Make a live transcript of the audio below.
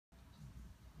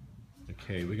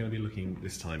Okay, we're going to be looking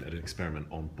this time at an experiment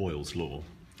on Boyle's Law.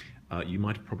 You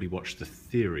might have probably watched the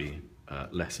theory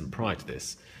lesson prior to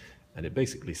this, and it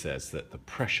basically says that the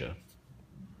pressure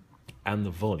and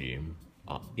the volume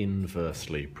are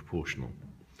inversely proportional.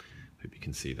 Hope you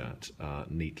can see that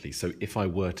neatly. So if I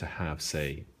were to have,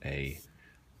 say, a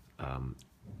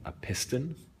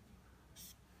piston,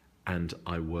 and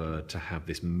I were to have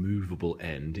this movable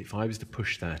end, if I was to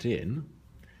push that in,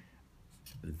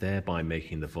 thereby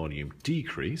making the volume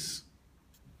decrease,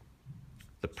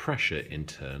 the pressure in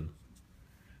turn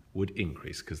would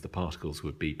increase because the particles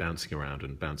would be bouncing around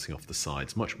and bouncing off the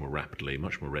sides much more rapidly,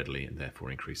 much more readily, and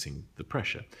therefore increasing the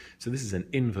pressure. So this is an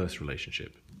inverse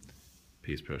relationship,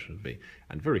 P is proportional to V.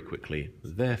 And very quickly,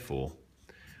 therefore,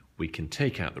 we can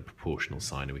take out the proportional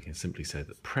sign and we can simply say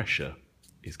that pressure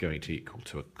is going to equal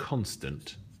to a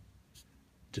constant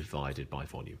divided by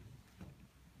volume.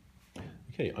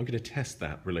 Okay, I'm going to test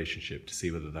that relationship to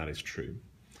see whether that is true.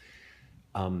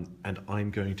 And I'm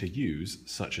going to use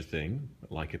such a thing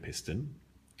like a piston,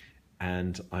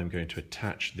 and I'm going to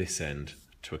attach this end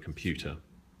to a computer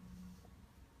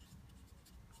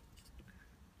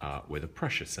with a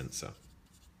pressure sensor.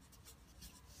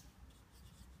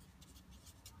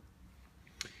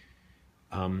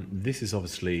 This is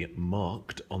obviously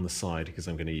marked on the side because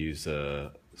I'm going to use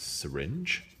a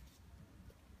syringe,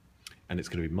 and it's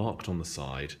going to be marked on the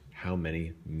side how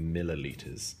many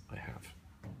milliliters I have.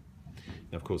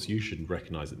 Now, of course, you should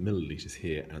recognize that milliliters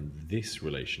here and this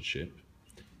relationship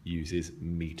uses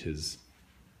meters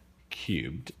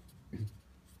cubed.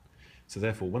 So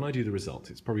therefore, when I do the results,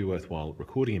 it's probably worthwhile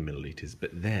recording in milliliters, but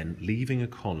then leaving a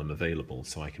column available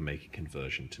so I can make a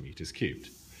conversion to meters cubed.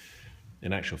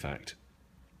 In actual fact,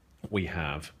 we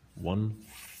have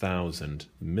 1,000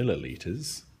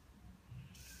 milliliters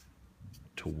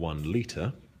to 1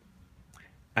 litre,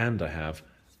 and I have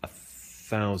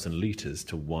 1,000 litres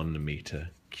to 1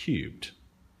 metre cubed,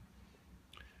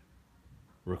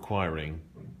 requiring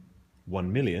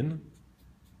 1 million,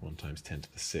 1 times 10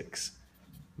 to the 6,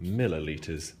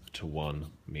 millilitres to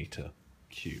 1 metre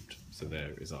cubed. So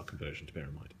there is our conversion to bear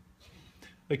in mind.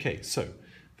 Okay, so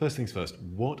first things first,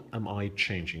 what am I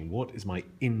changing? What is my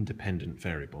independent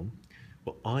variable?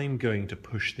 Well, I'm going to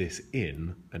push this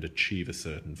in and achieve a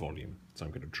certain volume. So I'm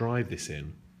going to drive this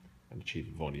in and achieve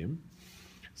a volume.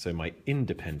 So my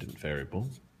independent variable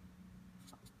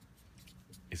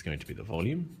is going to be the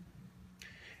volume.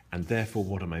 And therefore,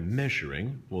 what am I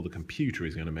measuring? Well, the computer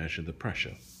is going to measure the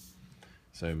pressure.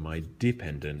 So my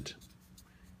dependent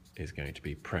is going to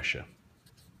be pressure.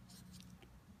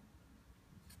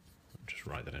 I'll just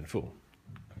write that in full.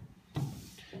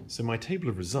 So my table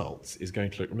of results is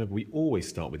going to look, remember we always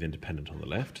start with independent on the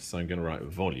left, so I'm going to write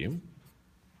volume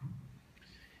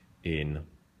in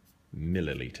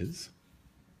milliliters,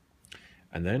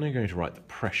 and then I'm going to write the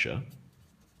pressure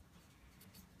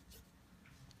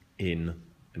in,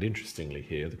 and interestingly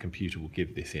here, the computer will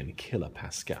give this in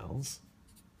kilopascals,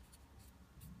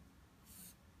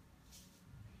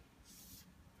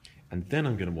 and then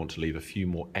I'm going to want to leave a few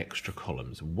more extra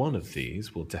columns. One of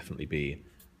these will definitely be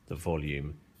the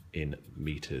volume in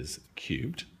meters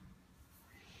cubed,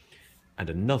 and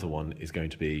another one is going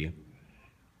to be,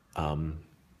 well,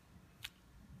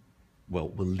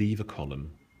 we'll leave a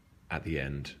column at the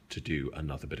end to do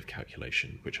another bit of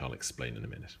calculation, which I'll explain in a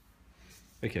minute.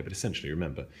 Okay, but essentially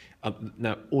remember,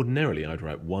 now ordinarily I'd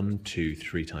write 1, 2,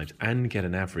 3 times and get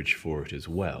an average for it as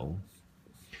well,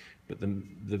 but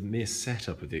the mere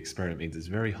setup of the experiment means it's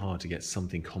very hard to get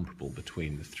something comparable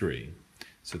between the three.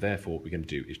 So therefore, what we're going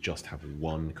to do is just have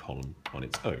one column on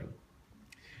its own.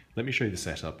 Let me show you the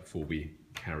setup before we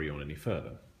carry on any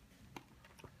further.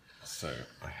 So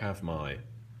I have my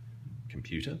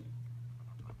computer,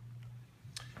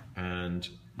 and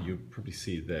you'll probably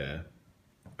see there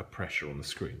a pressure on the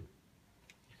screen.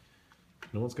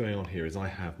 Now what's going on here is I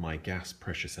have my gas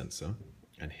pressure sensor,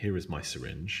 and here is my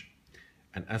syringe,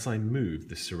 and as I move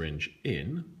the syringe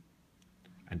in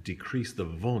and decrease the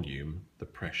volume, the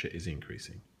pressure is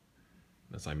increasing.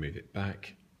 As I move it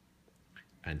back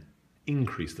and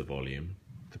increase the volume,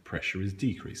 the pressure is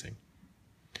decreasing.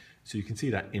 So you can see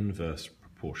that inverse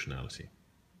proportionality.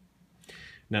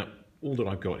 Now, all that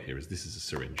I've got here is this is a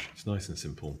syringe. It's nice and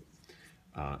simple.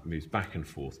 It moves back and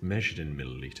forth, measured in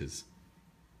milliliters.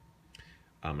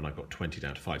 And I've got 20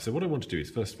 down to 5. So what I want to do is,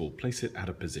 first of all, place it at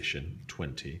a position,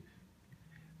 20.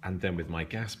 And then with my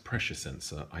gas pressure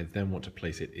sensor, I then want to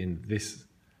place it in this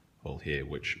hole here,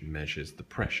 which measures the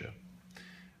pressure.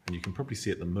 And you can probably see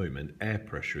at the moment, air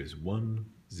pressure is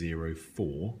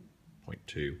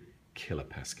 104.2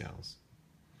 kilopascals.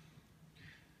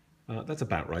 That's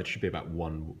about right. It should be about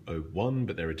 101,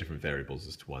 but there are different variables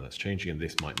as to why that's changing, and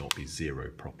this might not be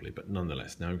 0 properly. But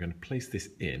nonetheless, now we're going to place this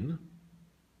in,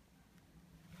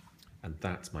 and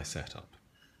that's my setup.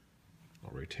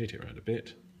 I'll rotate it around a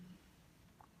bit,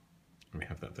 and we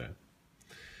have that there.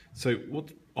 So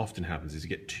what often happens is you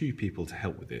get two people to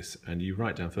help with this, and you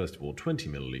write down, first of all, 20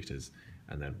 millilitres,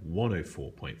 and then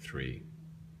 104.3.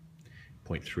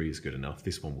 0.3 is good enough.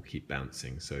 This one will keep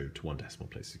bouncing, so to 1 decimal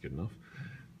place is good enough.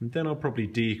 And then I'll probably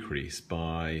decrease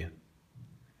by,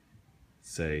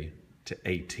 say, to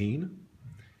 18,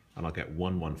 and I'll get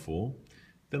 114.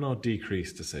 Then I'll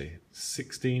decrease to, say,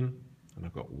 16, and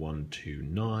I've got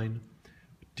 129.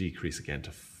 Decrease again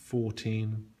to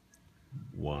 14,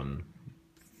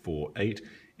 148.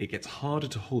 It gets harder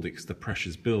to hold it because the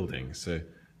pressure's building, so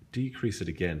decrease it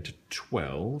again to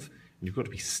 12, and you've got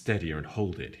to be steadier and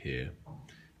hold it here,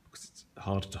 because it's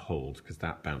harder to hold because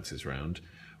that bounces around.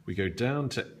 We go down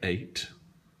to 10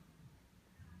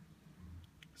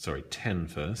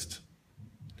 first,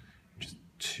 which is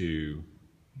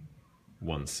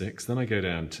 216. Then I go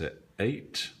down to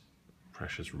 8.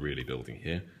 Pressure's really building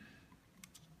here.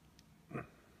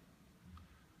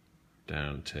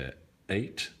 Down to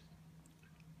 8,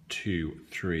 2,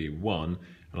 3, 1.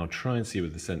 And I'll try and see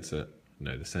with the sensor.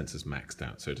 No, the sensor's maxed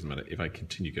out, so it doesn't matter. If I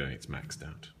continue going, it's maxed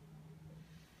out.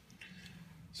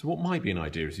 So what might be an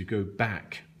idea is you go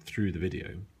back through the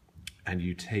video and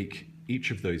you take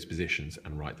each of those positions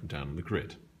and write them down on the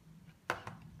grid.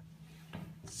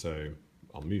 So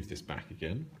I'll move this back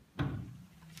again.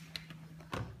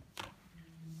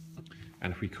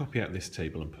 And if we copy out this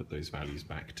table and put those values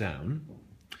back down,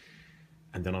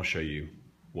 and then I'll show you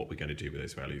what we're going to do with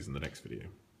those values in the next video.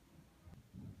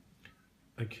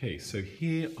 Okay, so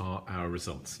here are our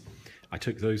results. I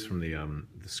took those from the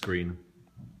screen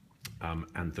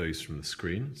and those from the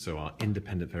screen, so our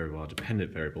independent variable, our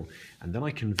dependent variable, and then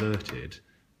I converted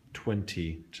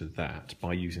 20 to that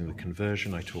by using the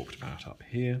conversion I talked about up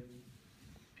here.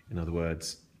 In other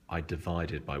words, I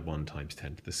divided by 1 times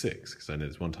 10 to the 6, because I know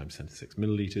there's 1 times 10 to the 6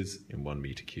 millilitres in 1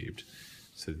 metre cubed.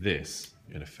 So this,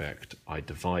 in effect, I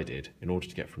divided, in order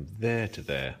to get from there to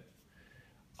there,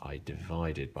 I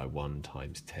divided by 1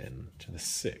 times 10 to the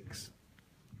 6.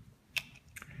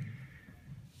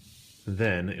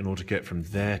 Then, in order to get from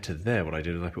there to there, what I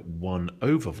did is I put 1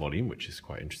 over volume, which is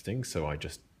quite interesting. So I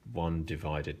just 1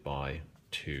 divided by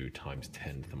 2 times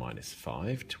 10 to the minus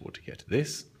 5 to get to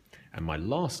this. And my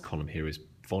last column here is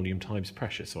volume times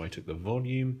pressure. So I took the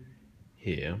volume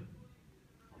here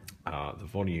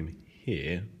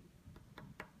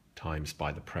times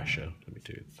by the pressure. Let me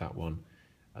do that one.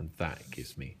 And that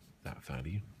gives me that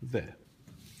value there.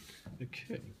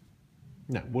 Okay.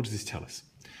 Now, what does this tell us?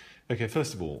 Okay,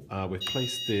 first of all, we've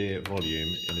placed the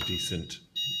volume in a decent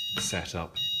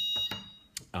setup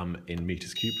in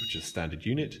meters cubed, which is a standard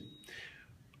unit.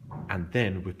 And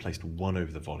then we've placed 1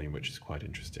 over the volume, which is quite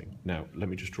interesting. Now, let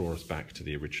me just draw us back to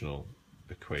the original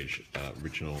equation,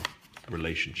 original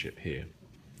relationship here.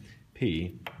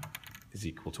 P is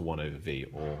equal to 1 over V,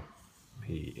 or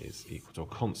P is equal to a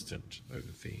constant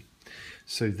over V.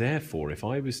 So therefore, if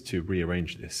I was to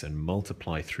rearrange this and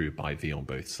multiply through by V on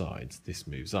both sides, this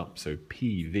moves up. So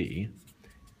PV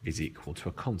is equal to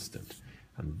a constant.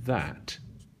 And that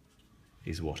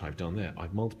is what I've done there.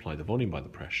 I've multiplied the volume by the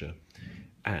pressure.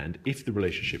 And if the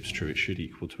relationship's true, it should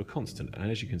equal to a constant. And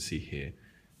as you can see here,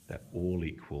 they're all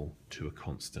equal to a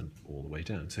constant all the way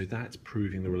down. So that's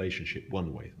proving the relationship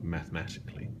one way,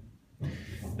 mathematically.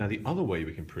 Now, the other way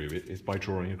we can prove it is by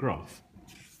drawing a graph.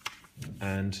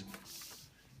 And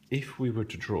if we were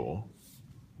to draw,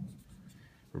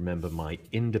 remember my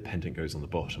independent goes on the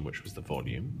bottom, which was the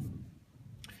volume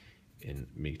in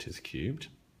meters cubed,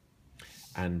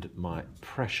 and my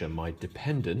pressure, my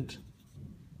dependent,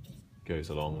 goes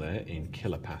along there in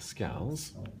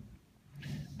kilopascals,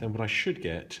 then what I should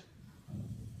get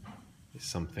is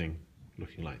something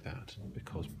looking like that,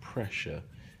 because pressure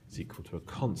is equal to a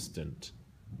constant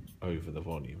over the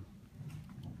volume.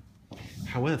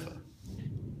 However,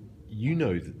 you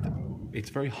know that it's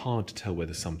very hard to tell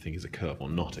whether something is a curve or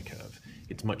not a curve.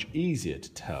 It's much easier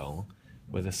to tell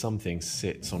whether something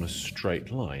sits on a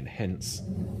straight line. Hence,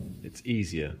 it's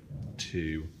easier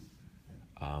to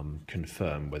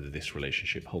confirm whether this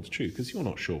relationship holds true, because you're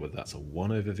not sure whether that's a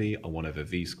 1 over V, a 1 over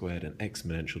V squared, an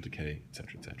exponential decay,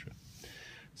 etc., etc.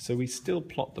 So we still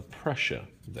plot the pressure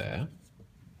there,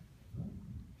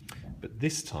 but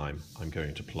this time I'm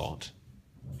going to plot,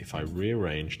 if I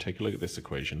rearrange, take a look at this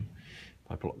equation,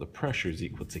 if I plot the pressure is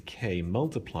equal to K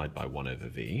multiplied by 1 over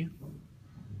V,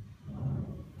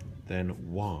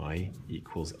 then Y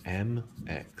equals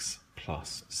mx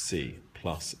plus C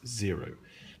plus 0.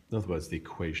 In other words, the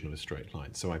equation of a straight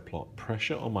line. So I plot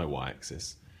pressure on my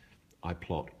y-axis, I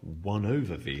plot 1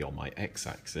 over v on my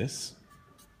x-axis,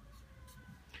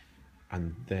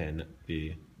 and then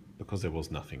because there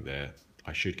was nothing there,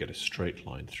 I should get a straight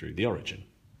line through the origin.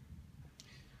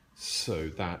 So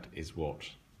that is what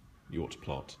you ought to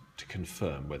plot to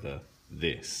confirm whether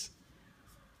this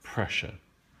pressure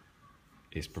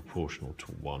is proportional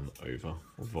to 1 over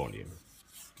volume.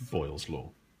 Boyle's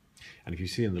law. And if you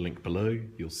see in the link below,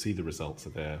 you'll see the results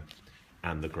are there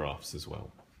and the graphs as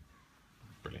well.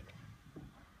 Brilliant.